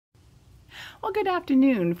Well, good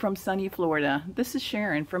afternoon from sunny Florida. This is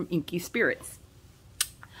Sharon from Inky Spirits.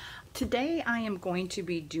 Today I am going to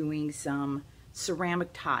be doing some ceramic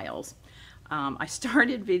tiles. I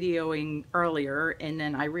started videoing earlier and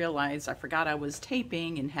then I realized I forgot I was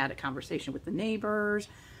taping and had a conversation with the neighbors.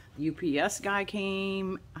 The UPS guy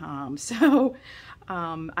came. I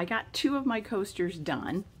got two of my coasters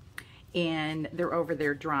done and they're over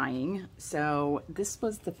there drying. So this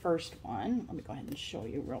was the first one. Let me go ahead and show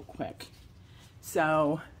you real quick.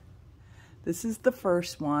 So this is the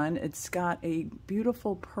first one. It's got a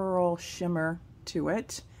beautiful pearl shimmer to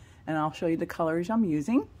it, and I'll show you the colors I'm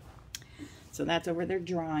using. So that's over there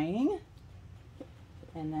drying.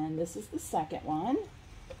 And then this is the second one.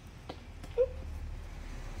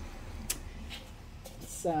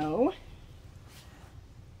 So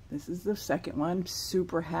this is the second one.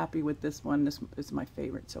 Super happy with this one. This is my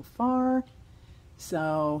favorite so far.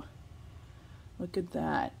 So look at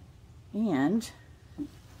that. And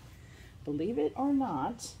believe it or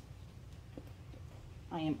not,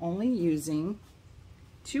 I am only using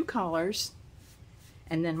two colors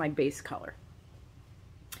and then my base color.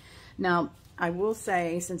 Now, I will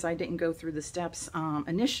say, since I didn't go through the steps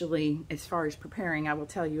initially as far as preparing, I will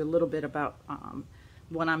tell you a little bit about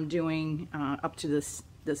what I'm doing up to this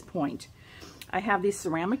point. I have these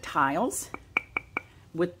ceramic tiles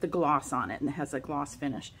with the gloss on it, and it has a gloss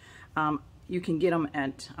finish. You can get them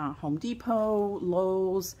at Home Depot,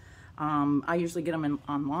 Lowe's. I usually get them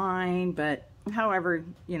online, but however,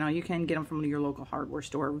 you know, you can get them from your local hardware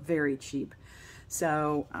store very cheap.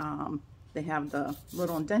 So they have the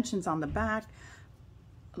little indentions on the back.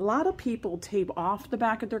 A lot of people tape off the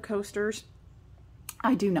back of their coasters.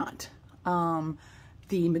 I do not.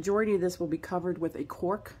 The majority of this will be covered with a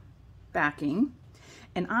cork backing,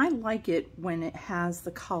 and I like it when it has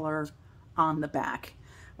the color on the back.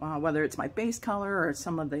 Whether it's my base color or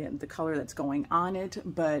some of the color that's going on it,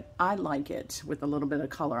 but I like it with a little bit of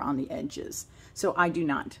color on the edges. So I do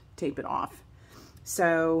not tape it off.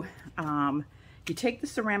 So you take the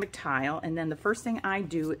ceramic tile, and then the first thing I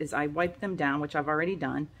do is I wipe them down, which I've already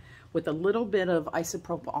done, with a little bit of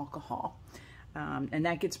isopropyl alcohol. And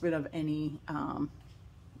that gets rid of any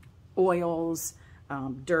oils,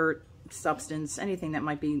 dirt, substance, anything that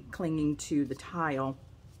might be clinging to the tile.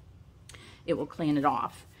 It will clean it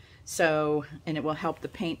off. So, and it will help the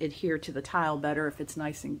paint adhere to the tile better if it's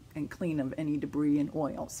nice and clean of any debris and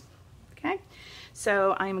oils. Okay,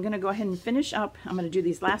 so I'm going to go ahead and finish up. I'm going to do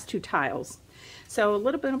these last two tiles. So a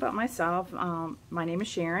little bit about myself. My name is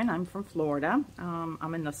Sharon. I'm from Florida.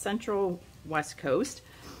 I'm in the central west coast,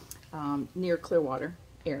 near Clearwater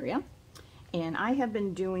area. And I have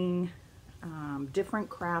been doing different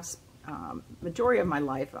crafts majority of my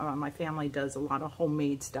life. My family does a lot of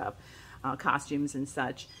homemade stuff. Costumes and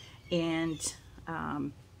such, and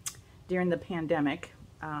during the pandemic,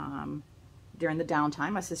 during the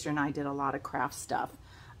downtime, my sister and I did a lot of craft stuff.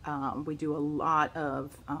 We do a lot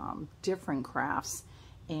of different crafts,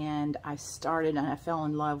 and I started and I fell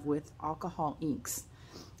in love with alcohol inks,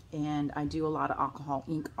 and I do a lot of alcohol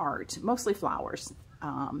ink art, mostly flowers.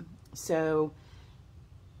 So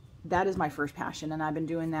that is my first passion, and I've been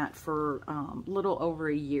doing that for a little over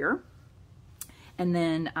a year. And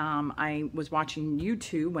then I was watching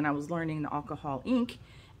YouTube when I was learning the alcohol ink,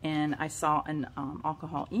 and I saw an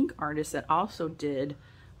alcohol ink artist that also did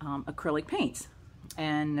acrylic paints.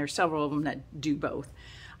 And there's several of them that do both.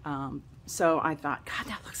 So I thought, God,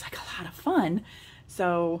 that looks like a lot of fun.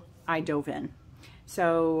 So I dove in.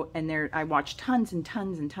 So, and there, I watched tons and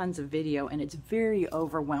tons and tons of video, and it's very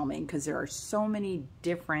overwhelming because there are so many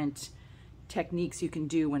different techniques you can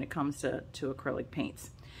do when it comes to acrylic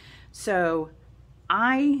paints. So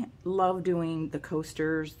I love doing the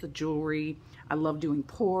coasters, the jewelry. I love doing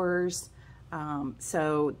pours.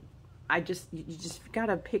 So you just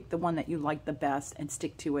gotta pick the one that you like the best and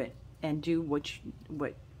stick to it and do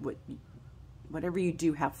whatever you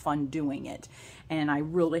do, have fun doing it. And I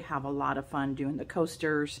really have a lot of fun doing the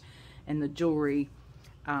coasters and the jewelry.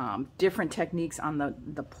 Different techniques on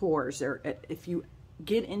the pours. If you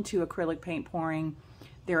get into acrylic paint pouring,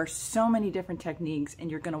 there are so many different techniques,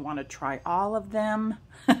 and you're going to want to try all of them.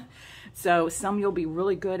 So some you'll be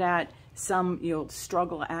really good at, some you'll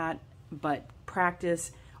struggle at, but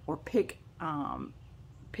practice or pick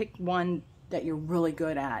one that you're really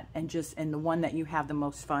good at, and the one that you have the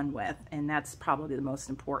most fun with, and that's probably the most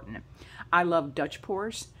important. I love Dutch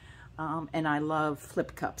pours, and I love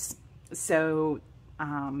flip cups. So,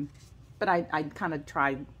 but I kind of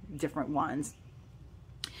tried different ones.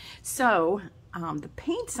 So the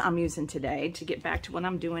paints I'm using today, to get back to what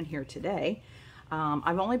I'm doing here today,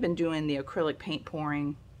 I've only been doing the acrylic paint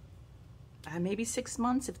pouring maybe 6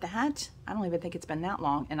 months, if that. I don't even think it's been that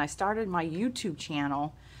long. And I started my YouTube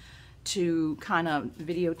channel to kind of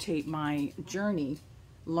videotape my journey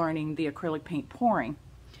learning the acrylic paint pouring.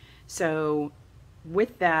 So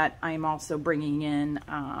with that, I'm also bringing in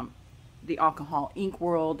the alcohol ink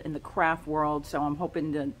world and the craft world. So I'm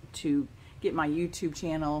hoping to get my YouTube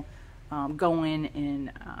channel going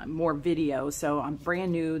in more videos. So I'm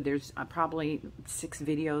brand new. There's probably 6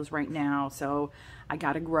 videos right now. So I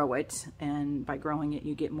got to grow it. And by growing it,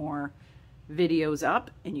 you get more videos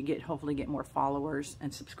up and you hopefully get more followers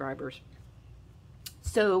and subscribers.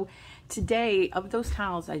 So today, of those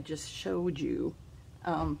tiles I just showed you,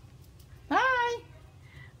 hi!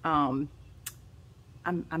 I'm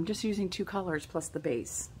just using 2 colors plus the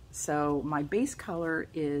base. So my base color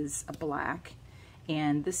is a black,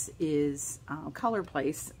 and this is Color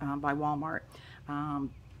Place by Walmart.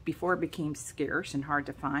 Before it became scarce and hard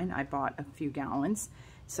to find, I bought a few gallons.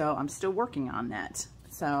 So I'm still working on that.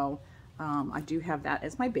 So I do have that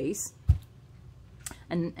as my base.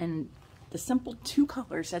 And the simple 2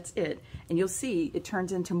 colors, that's it. And you'll see it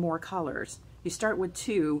turns into more colors. You start with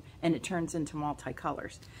 2 and it turns into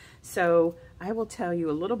multicolors. So I will tell you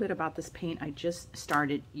a little bit about this paint I just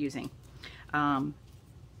started using. A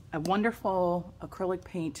wonderful acrylic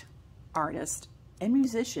paint artist and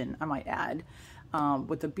musician, I might add,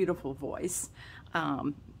 with a beautiful voice.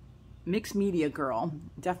 Mixed Media Girl.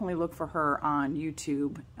 Definitely look for her on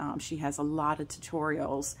YouTube. She has a lot of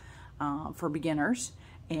tutorials for beginners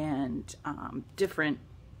and different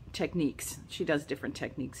techniques. She does different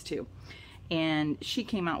techniques too. And she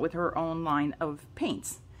came out with her own line of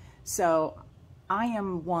paints. So I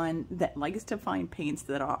am one that likes to find paints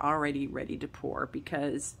that are already ready to pour,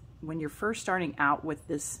 because when you're first starting out with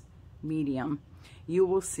this medium, you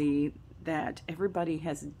will see that everybody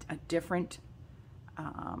has a different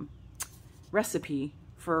recipe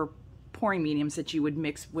for pouring mediums that you would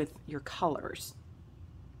mix with your colors.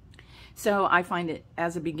 So I find it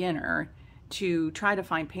as a beginner to try to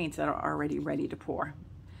find paints that are already ready to pour.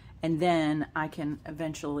 And then I can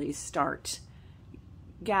eventually start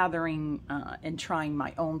gathering and trying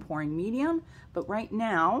my own pouring medium. But right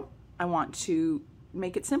now, I want to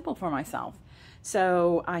make it simple for myself.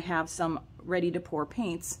 So I have some ready to pour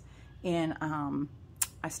paints, and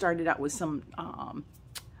I started out with some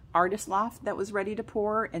Artist Loft that was ready to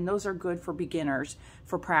pour, and those are good for beginners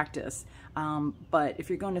for practice. But if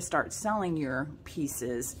you're going to start selling your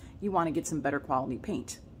pieces, you want to get some better quality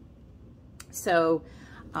paint. So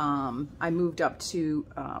I moved up to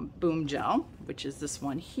Boom Gel, which is this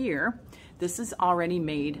one here. This is already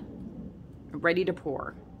made, ready to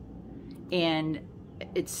pour, and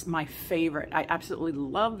it's my favorite. I absolutely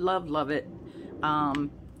love, love, love it.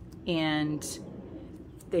 And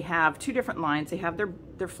they have 2 different lines. They have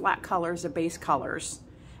their flat colors, their base colors,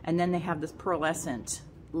 and then they have this pearlescent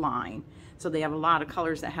line. So they have a lot of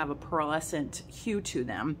colors that have a pearlescent hue to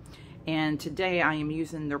them. And today I am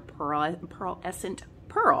using their pearlescent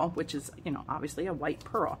pearl, which is, you know, obviously a white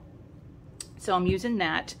pearl. So I'm using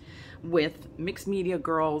that with Mixed Media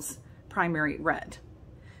Girl's Primary Red.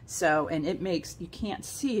 So, and it makes, you can't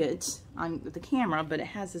see it on the camera, but it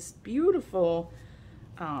has this beautiful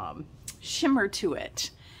shimmer to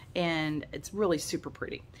it, and it's really super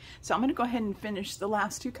pretty. So I'm going to go ahead and finish the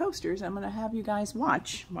last 2 coasters. I'm going to have you guys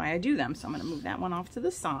watch why I do them. So I'm going to move that one off to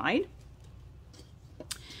the side.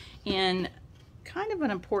 And kind of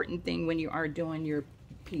an important thing when you are doing your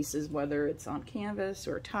pieces, whether it's on canvas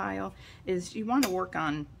or tile, is you want to work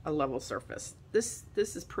on a level surface. This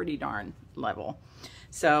is pretty darn level.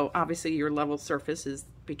 So obviously your level surface is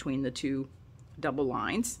between the 2 double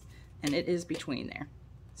lines, and it is between there.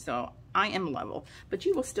 So I am level, but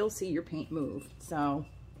you will still see your paint move. So,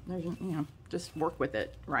 you know, just work with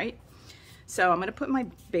it, right? So I'm going to put my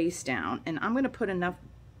base down, and I'm going to put enough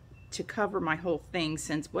to cover my whole thing,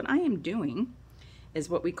 since what I am doing is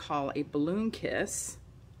what we call a balloon kiss.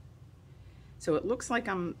 So it looks like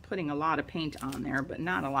I'm putting a lot of paint on there, but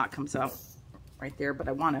not a lot comes out right there. But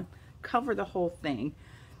I want to cover the whole thing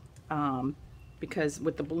because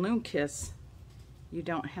with the balloon kiss, you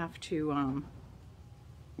don't have to,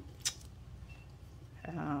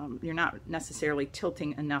 you're not necessarily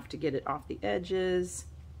tilting enough to get it off the edges.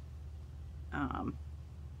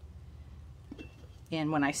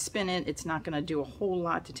 And when I spin it, it's not going to do a whole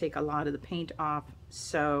lot to take a lot of the paint off.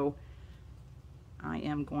 So I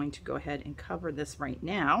am going to go ahead and cover this right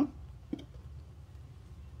now.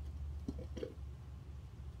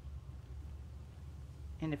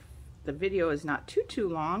 And if the video is not too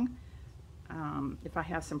long, if I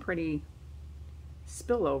have some pretty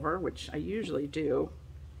spillover, which I usually do,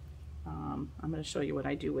 I'm going to show you what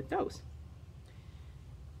I do with those.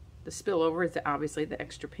 the spillover is obviously the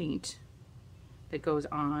extra paint that goes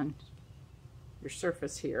on your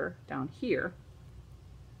surface here, down here.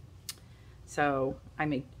 So I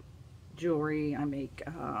make jewelry, I make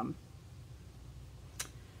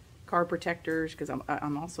card protectors, because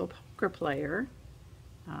I'm also a poker player.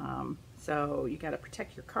 So you got to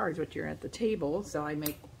protect your cards when you're at the table. So I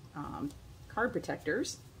make card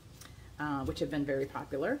protectors, which have been very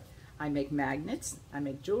popular. I make magnets, I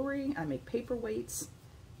make jewelry, I make paperweights.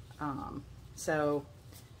 So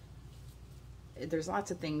there's lots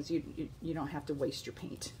of things you don't have to waste your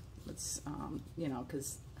paint. It's you know,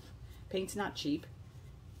 because paint's not cheap.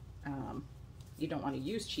 You don't want to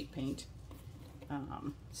use cheap paint.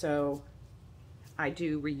 So I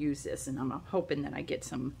do reuse this, and I'm hoping that I get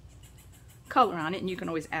some color on it, and you can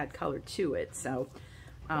always add color to it. So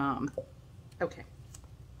okay,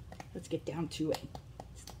 let's get down to it.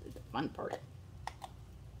 It's the fun part.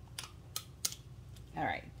 All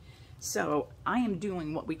right, so I am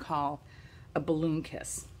doing what we call a balloon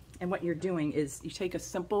kiss. And what you're doing is you take a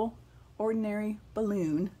simple, ordinary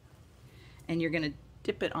balloon, and you're gonna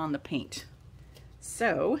dip it on the paint.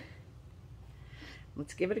 So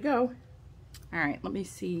let's give it a go. All right, let me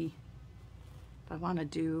see if I want to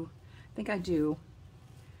do, I think I do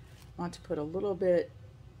want to put a little bit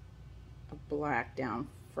of black down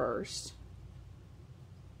first.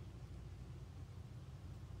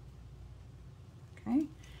 Okay,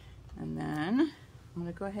 and then I'm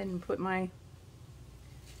going to go ahead and put my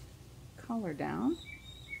color down.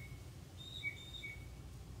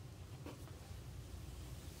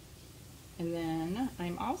 And then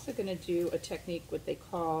I'm also going to do a technique what they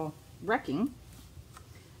call wrecking.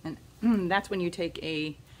 And that's when you take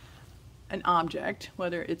an object,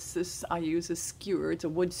 whether it's this, I use a skewer, it's a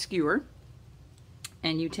wood skewer,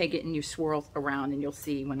 and you take it and you swirl around, and you'll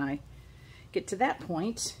see when I get to that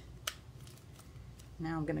point.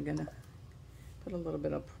 Now I'm gonna put a little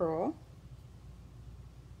bit of pearl.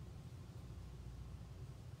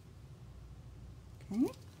 Okay.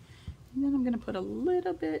 And then I'm going to put a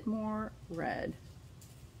little bit more red.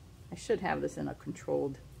 I should have this in a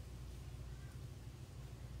controlled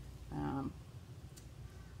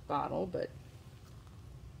bottle, but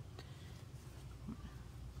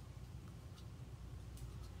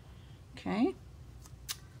okay.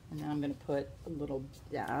 And then I'm going to put a little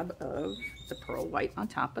dab of the pearl white on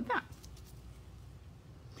top of that.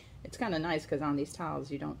 It's kind of nice because on these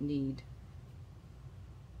tiles you don't need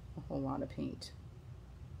a whole lot of paint.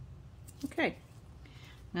 Okay,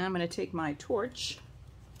 now I'm going to take my torch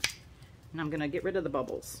and I'm going to get rid of the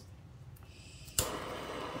bubbles.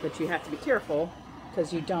 But you have to be careful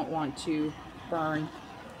because you don't want to burn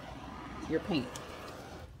your paint.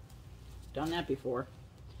 Done that before.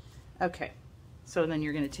 Okay, so then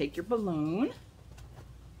you're going to take your balloon.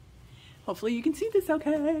 Hopefully you can see this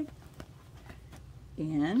okay.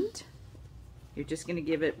 And you're just going to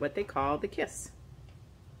give it what they call the kiss.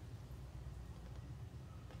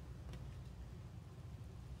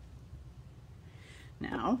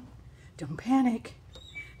 Now, don't panic.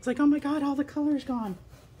 It's like, oh my God, all the color's gone.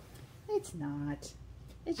 It's not.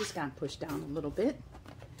 It just got pushed down a little bit,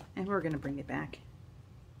 and we're going to bring it back.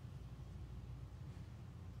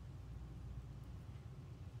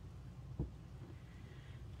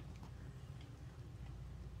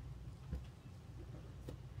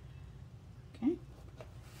 Okay.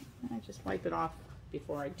 I just wipe it off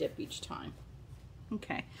before I dip each time.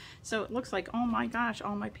 Okay. So it looks like, oh my gosh,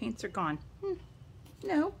 all my paints are gone.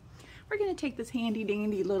 No, we're going to take this handy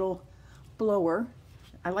dandy little blower.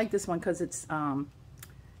 I like this one because it's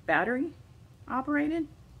battery operated,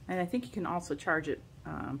 and I think you can also charge it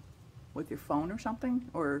with your phone or something,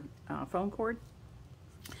 or phone cord.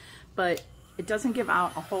 But it doesn't give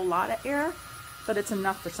out a whole lot of air, but it's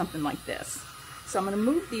enough for something like this. So I'm going to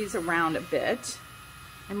move these around a bit,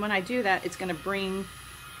 and when I do that, it's going to bring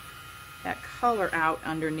that color out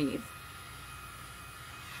underneath.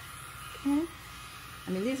 Okay. I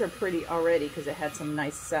mean, these are pretty already because it had some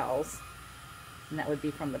nice cells, and that would be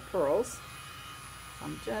from the pearls.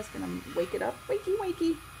 I'm just going to wake it up, wakey,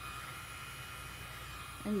 wakey,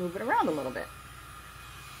 and move it around a little bit.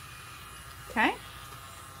 Okay?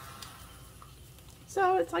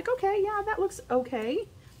 So it's like, okay, yeah, that looks okay,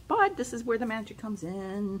 but this is where the magic comes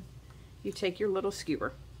in. You take your little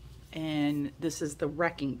skewer, and this is the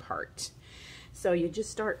wrecking part. So you just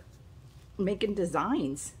start making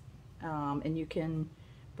designs. And you can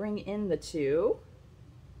bring in the two,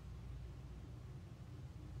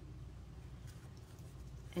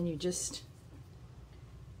 and you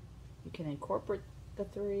can incorporate the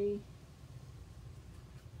three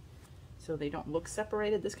so they don't look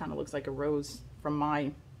separated. This kind of looks like a rose from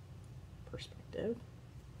my perspective.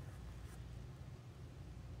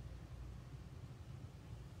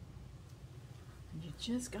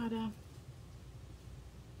 just gotta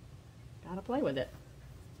play with it.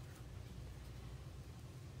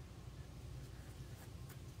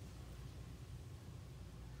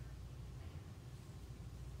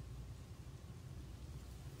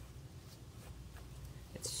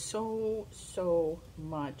 It's so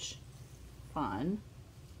much fun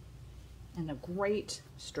and a great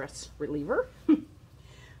stress reliever.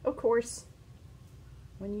 Of course,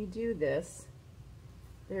 when you do this,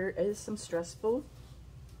 there is some stressful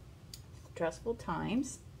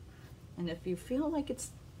times, and if you feel like it's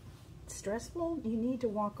stressful, you need to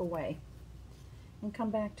walk away and come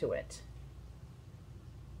back to it,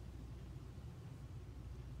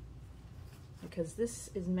 because this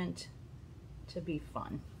is meant to be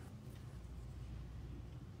fun.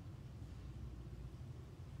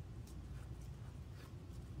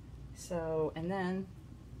 So, and then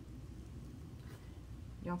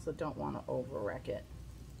you also don't want to over wreck it.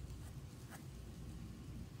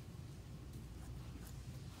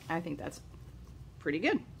 I think that's pretty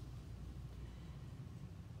good.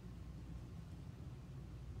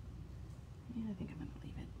 Yeah, I think I'm going to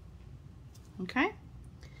leave it. Okay,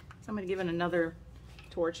 so I'm going to give it another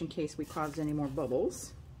torch in case we cause any more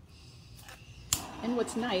bubbles. And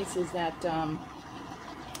what's nice is that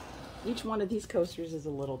each one of these coasters is a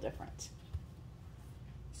little different.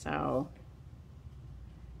 So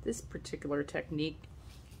this particular technique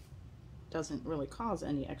doesn't really cause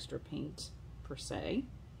any extra paint per se,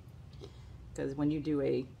 because when you do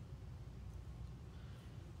a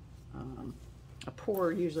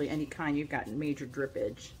pour, usually any kind, you've got major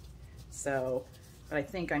drippage. So, but I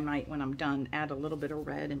think I might, when I'm done, add a little bit of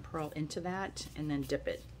red and pearl into that and then dip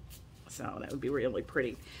it. So that would be really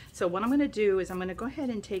pretty. So what I'm going to do is I'm going to go ahead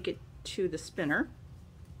and take it to the spinner.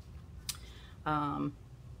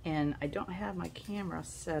 And I don't have my camera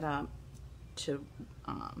set up to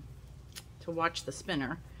watch the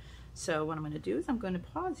spinner. So what I'm going to do is I'm going to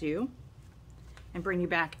pause you and bring you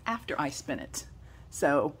back after I spin it.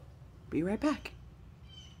 So be right back.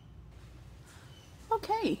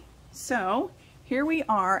 Okay, so here we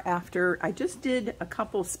are after I just did a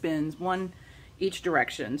couple spins, one each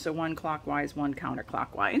direction. So one clockwise, one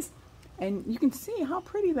counterclockwise. And you can see how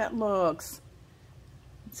pretty that looks.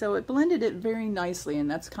 So it blended it very nicely,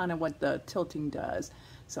 and that's kind of what the tilting does.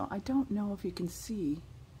 So I don't know if you can see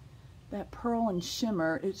that pearl and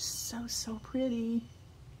shimmer. It's so pretty.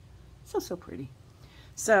 So pretty.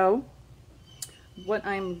 So what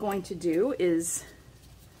I'm going to do is,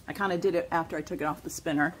 I kind of did it after I took it off the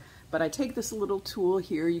spinner, but I take this little tool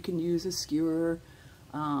here. You can use a skewer,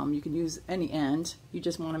 you can use any end. You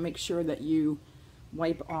just want to make sure that you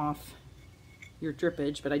wipe off your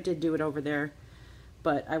drippage, but I did do it over there,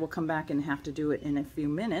 but I will come back and have to do it in a few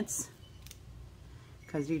minutes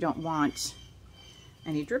because you don't want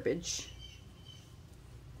any drippage.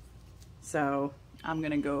 So I'm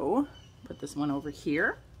gonna go put this one over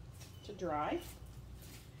here to dry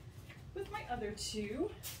with my other two.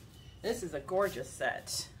 This is a gorgeous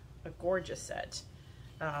set,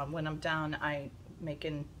 when I'm done, I'm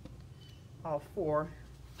making all four.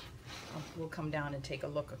 We'll come down and take a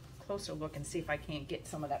closer look and see if I can't get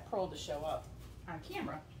some of that pearl to show up on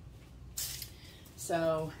camera.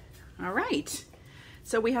 So, all right.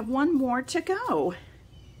 So we have one more to go.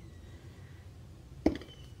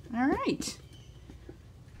 All right.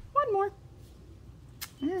 One more.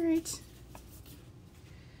 All right.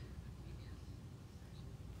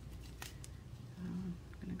 I'm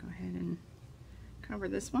going to go ahead and cover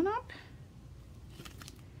this one up.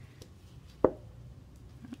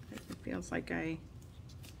 It feels like I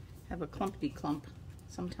have a clumpy clump.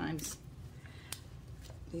 Sometimes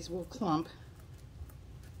these will clump.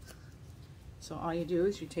 So all you do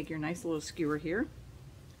is you take your nice little skewer here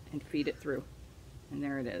and feed it through. And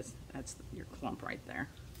there it is. That's your clump right there.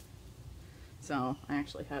 So I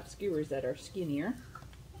actually have skewers that are skinnier.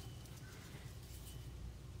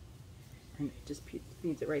 And it just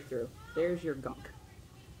feeds it right through. There's your gunk.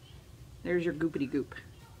 There's your goopity goop.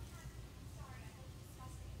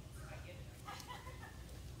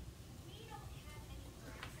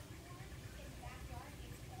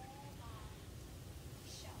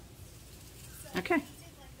 Okay.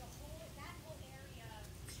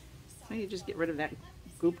 So you just get rid of that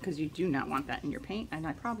goop because you do not want that in your paint. And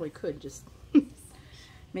I probably could just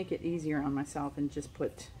make it easier on myself and just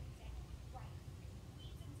put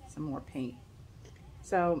some more paint.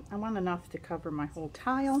 So I want enough to cover my whole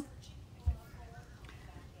tile.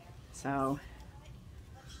 So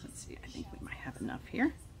let's see, I think we might have enough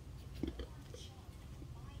here.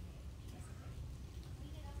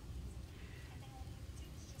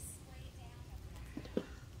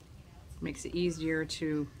 Makes it easier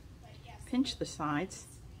to pinch the sides.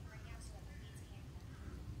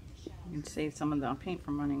 You can save some of the paint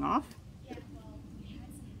from running off.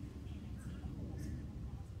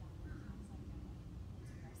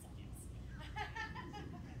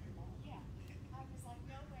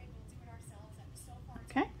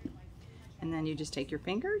 Okay, and then you just take your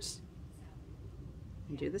fingers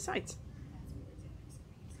and do the sides.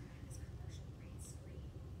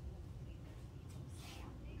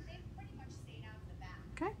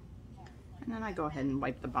 Okay, and then I go ahead and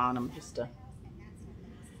wipe the bottom just to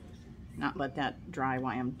not let that dry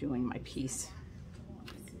while I'm doing my piece.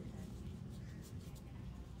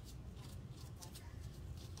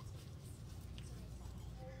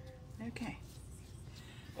 Okay,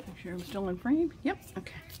 make sure I'm still in frame. Yep,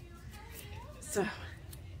 okay. So,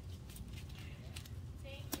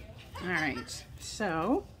 all right,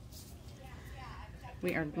 so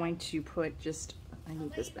we are going to put just, I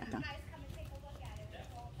need this back on.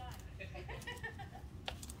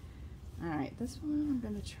 All right, this one I'm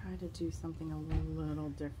gonna try to do something a little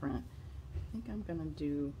different. I think I'm gonna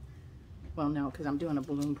do, well no, because I'm doing a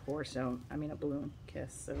balloon pour, so, I mean a balloon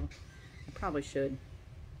kiss, so I probably should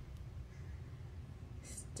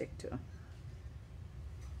stick to.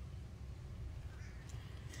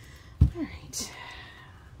 All right.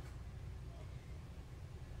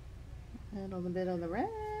 A little bit of the red.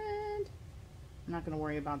 I'm not gonna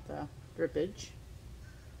worry about the drippage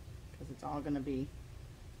because it's all gonna be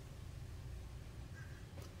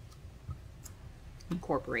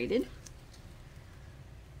incorporated.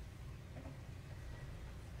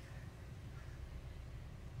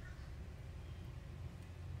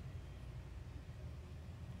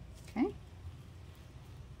 Okay.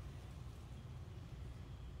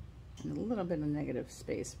 And a little bit of negative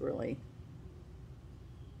space, really.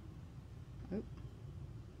 Oop.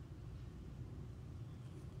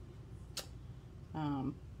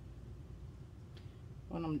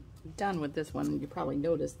 When I'm done with this one, you probably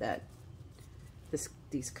noticed that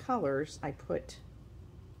these colors, I put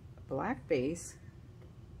a black base,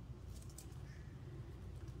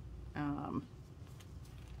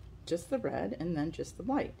 just the red, and then just the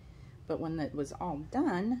white. But when that was all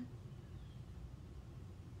done,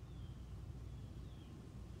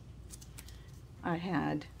 I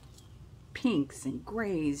had pinks and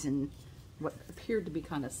grays and what appeared to be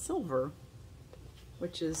kind of silver,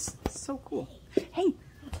 which is so cool. Hey!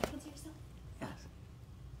 Yes.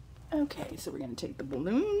 Okay, so we're going to take the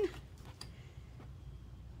balloon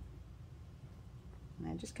and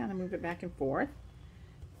I just kind of move it back and forth,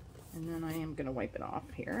 and then I am going to wipe it off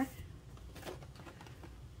here.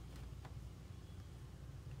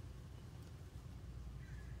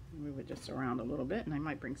 Move it just around a little bit, and I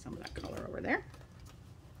might bring some of that color over there.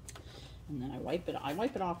 And then I wipe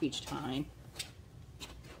it off each time.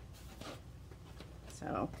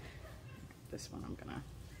 So this one I'm gonna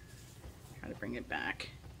try to bring it back.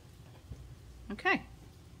 Okay,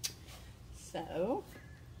 so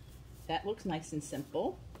that looks nice and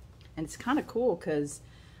simple, and it's kind of cool because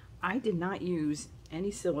I did not use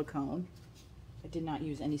any silicone. I did not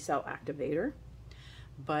use any cell activator,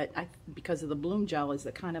 but because of the bloom gel is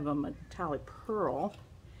a kind of a metallic pearl,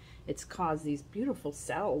 it's caused these beautiful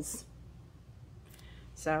cells.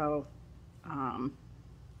 So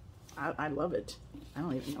I love it. I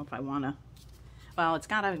don't even know if I want to, well, it's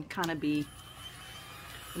got to kind of be,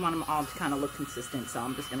 you want them all to kind of look consistent, so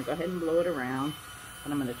I'm just going to go ahead and blow it around,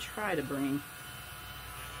 and I'm going to try to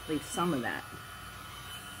leave some of that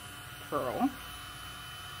pearl.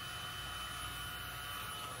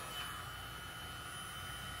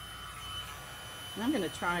 And I'm going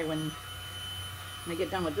to try when I get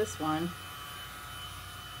done with this one,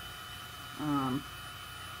 I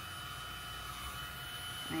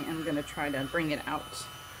am going to try to bring it out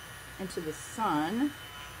into the sun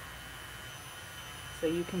so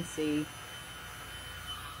you can see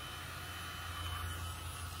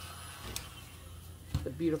the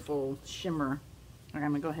beautiful shimmer. I'm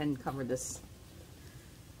going to go ahead and cover this.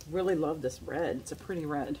 Really love this red. It's a pretty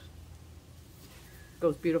red.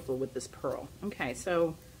 Goes beautiful with this pearl. Okay,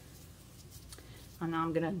 so now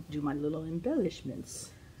I'm going to do my little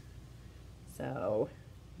embellishments. So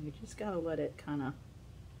you just got to let it kind of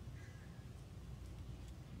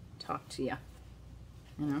talk to you,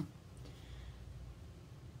 you know.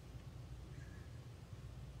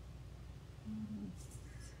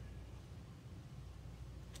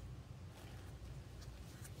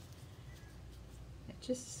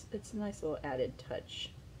 It's a nice little added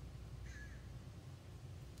touch.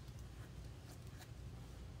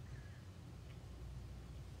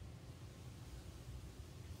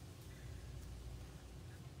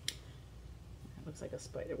 It looks like a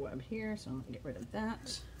spider web here, so I'm gonna get rid of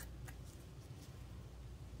that.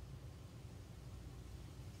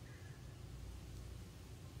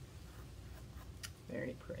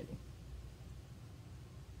 Very pretty.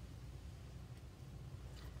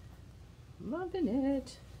 Loving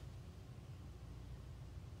it.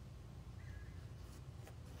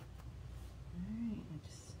 Alright, I'm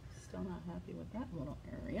just still not happy with that little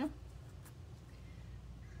area.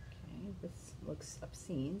 Okay, this looks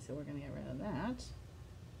obscene, so we're going to get rid of that.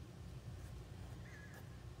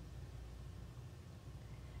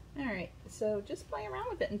 Alright, so just play around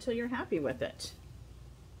with it until you're happy with it.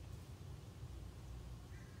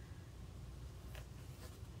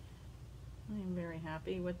 I am very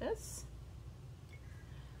happy with this.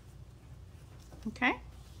 Okay,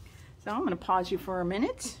 so I'm going to pause you for a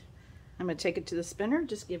minute. I'm going to take it to the spinner,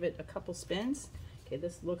 just give it a couple spins. Okay,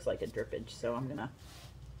 this looks like a drippage, so I'm gonna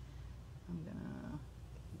give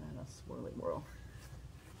that a swirly whirl.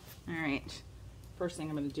 All right, first thing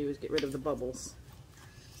I'm going to do is get rid of the bubbles.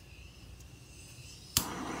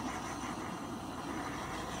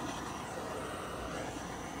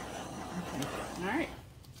 Okay. All right,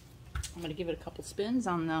 I'm going to give it a couple spins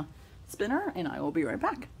on the spinner, and I will be right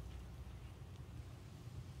back.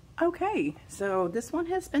 Okay, so this one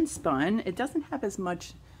has been spun. It doesn't have as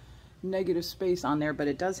much negative space on there, but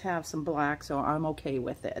it does have some black, so I'm okay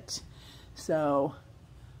with it. So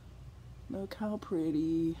look how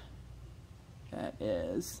pretty that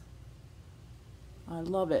is. I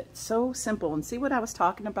love it. So simple. And see what I was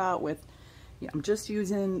talking about with, I'm just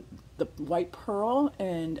using the white pearl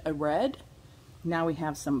and a red. Now we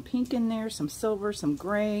have some pink in there, some silver, some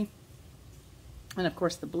gray, and of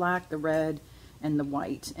course the black, the red, and the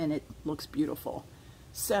white, and it looks beautiful.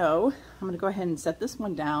 So I'm going to go ahead and set this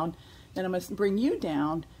one down, then I'm going to bring you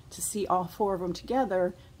down to see all four of them together,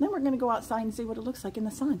 and then we're going to go outside and see what it looks like in the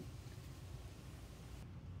sun.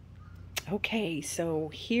 Okay, so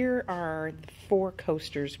here are the 4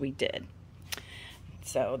 coasters we did.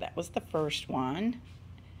 So that was the first one.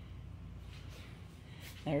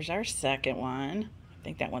 There's our second one. I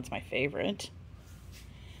think that one's my favorite.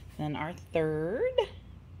 Then our third.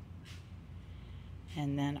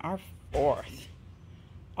 And then our fourth.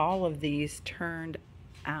 All of these turned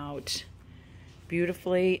out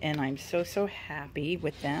beautifully, and I'm so happy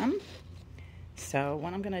with them. So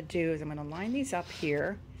what I'm going to do is I'm going to line these up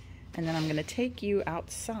here, and then I'm going to take you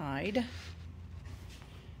outside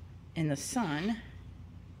in the sun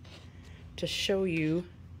to show you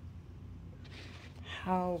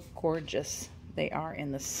how gorgeous they are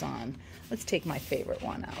in the sun. Let's take my favorite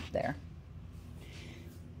one out there.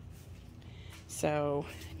 So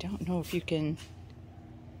I don't know if you can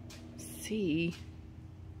see.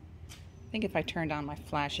 I think if I turned on my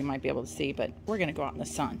flash you might be able to see, but we're going to go out in the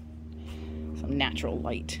sun. Some natural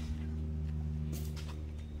light.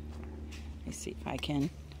 Let me see if I can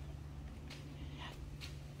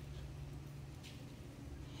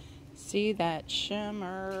see that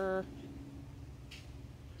shimmer.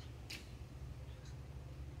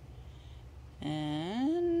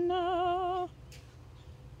 And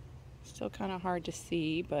still kind of hard to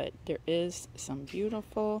see, but there is some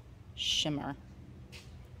beautiful shimmer.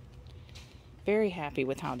 Very happy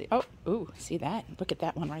with how the, ooh, see that? Look at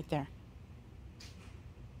that one right there.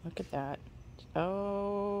 Look at that.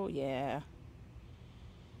 Oh, yeah.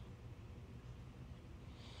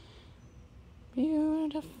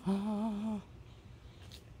 Beautiful.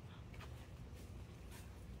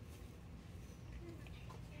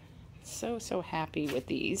 So happy with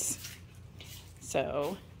these.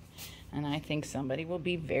 So, and I think somebody will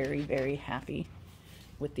be very happy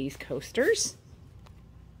with these coasters.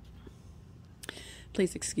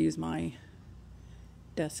 Please excuse my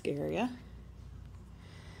desk area.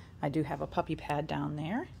 I do have a puppy pad down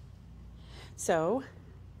there. So,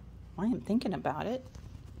 I am thinking about it.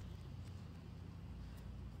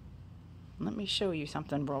 Let me show you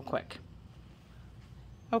something real quick.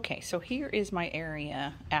 Okay, so here is my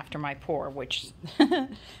area after my pour, which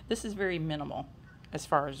this is very minimal as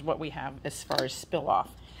far as what we have as far as spill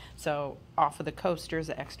off. So off of the coasters,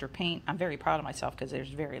 the extra paint, I'm very proud of myself because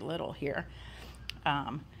there's very little here.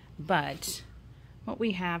 But what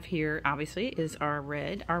we have here obviously is our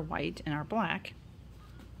red, our white, and our black.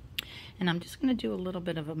 And I'm just going to do a little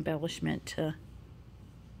bit of embellishment to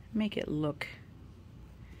make it look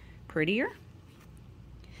prettier.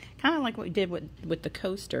 Kind of like what we did with the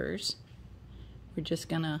coasters. We're just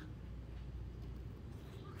gonna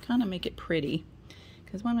kind of make it pretty,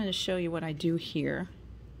 because I'm going to show you what I do here.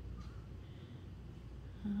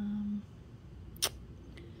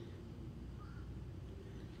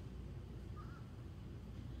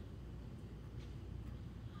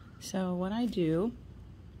 So what I do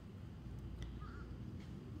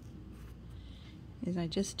is I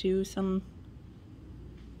just do some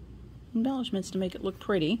embellishments to make it look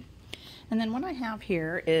pretty. And then what I have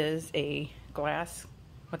here is a glass,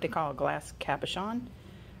 what they call a glass cabochon.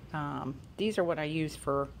 These are what I use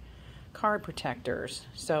for card protectors.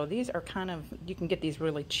 So these are kind of, you can get these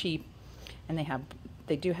really cheap, and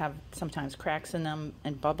they do have sometimes cracks in them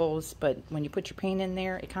and bubbles, but when you put your paint in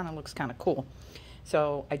there, it kind of looks kind of cool.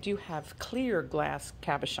 So I do have clear glass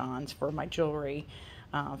cabochons for my jewelry,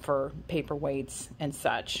 for paperweights and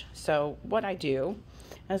such. So what I do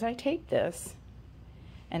is I take this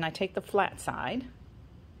and I take the flat side.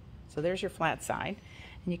 So there's your flat side,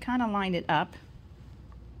 and you kind of line it up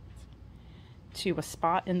to a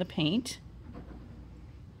spot in the paint,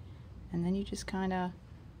 and then you just kind of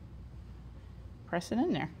press it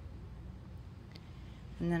in there.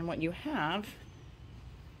 And then what you have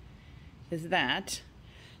is that.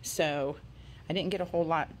 So I didn't get a whole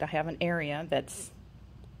lot. I have an area that's,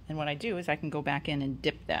 and what I do is I can go back in and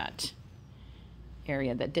dip that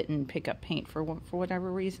area that didn't pick up paint for whatever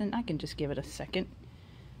reason. I can just give it a second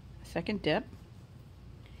dip.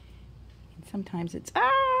 And sometimes it's,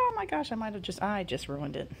 oh my gosh, I just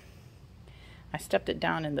ruined it. I stepped it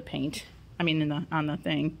down in the paint. I mean, on the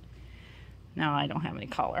thing. Now I don't have any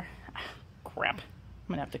color. Crap. I'm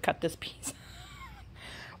gonna have to cut this piece.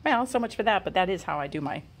 Well, so much for that, but that is how I do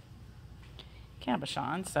my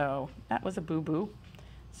cabochon. So that was a boo-boo.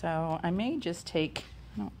 So I may just take,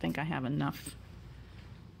 I don't think I have enough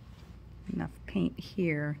paint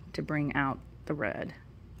here to bring out the red.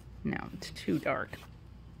 No, it's too dark.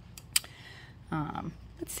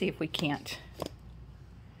 Let's see if we can't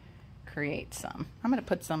create some. I'm going to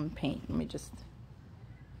put some paint. Let me just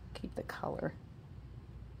keep the color.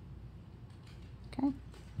 Okay. And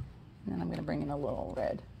then I'm going to bring in a little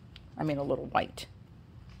red. I mean a little white.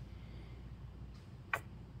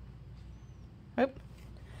 Oop.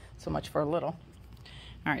 So much for a little.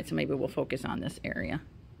 All right, so maybe we'll focus on this area.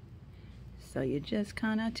 So you just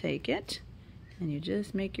kind of take it and you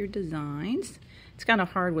just make your designs. It's kind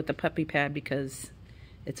of hard with the puppy pad because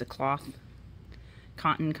it's a cloth,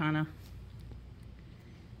 cotton kind of.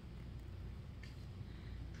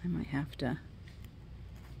 I might have to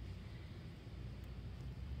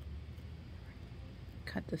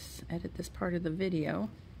edit this part of the video.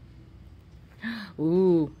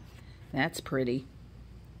 Ooh, that's pretty.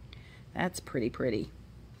 That's pretty.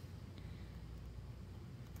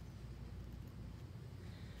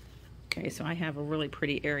 Okay, so I have a really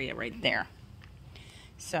pretty area right there.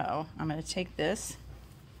 So I'm going to take this,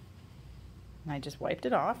 and I just wiped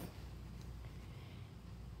it off.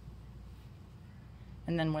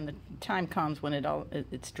 And then when the time comes when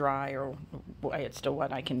it's dry or it's still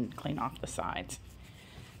wet, I can clean off the sides.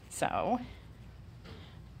 So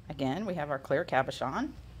again, we have our clear cabochon,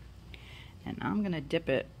 and I'm going to dip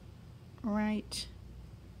it right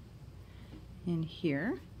in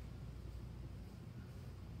here.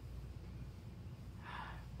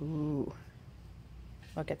 Ooh,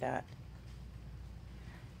 look at that.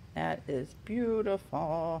 That is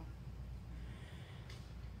beautiful.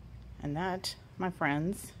 And that, my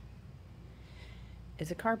friends, is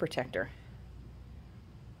a card protector.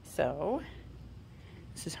 So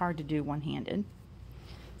this is hard to do one-handed.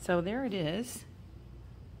 So there it is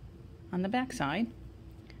on the back side.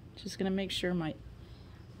 Just gonna make sure my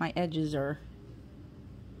edges are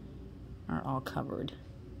all covered.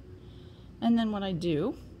 And then what I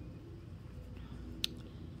do,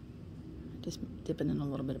 just dip it in a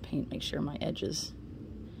little bit of paint, make sure my edges.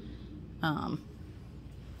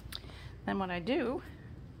 Then what I do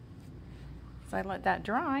is I let that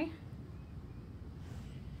dry,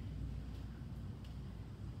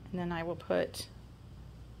 and then I will put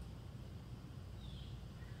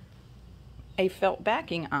a felt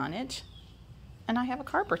backing on it, and I have a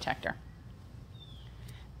card protector.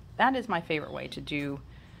 That is my favorite way to do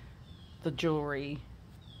the jewelry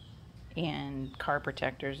and card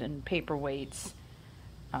protectors and paperweights.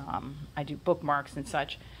 I do bookmarks and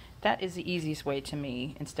such. That is the easiest way to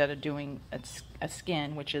me, instead of doing a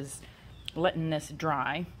skin, which is letting this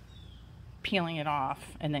dry, peeling it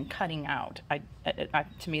off, and then cutting out.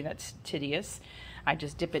 To me, that's tedious. I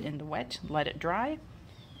just dip it in the wet, let it dry,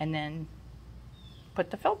 and then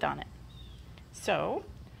put the felt on it. So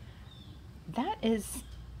that is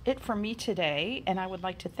it for me today, and I would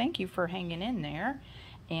like to thank you for hanging in there,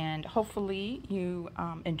 and hopefully you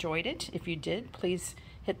enjoyed it. If you did, please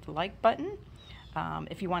hit the like button.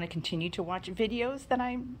 If you want to continue to watch videos that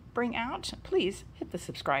I bring out, please hit the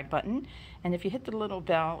subscribe button, and if you hit the little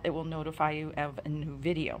bell, it will notify you of a new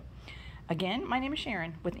video. Again, my name is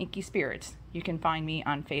Sharon with Inky Spirits. You can find me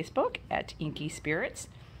on Facebook at Inky Spirits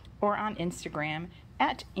or on Instagram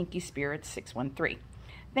at Inky Spirits 613.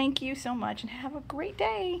 Thank you so much and have a great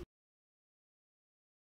day.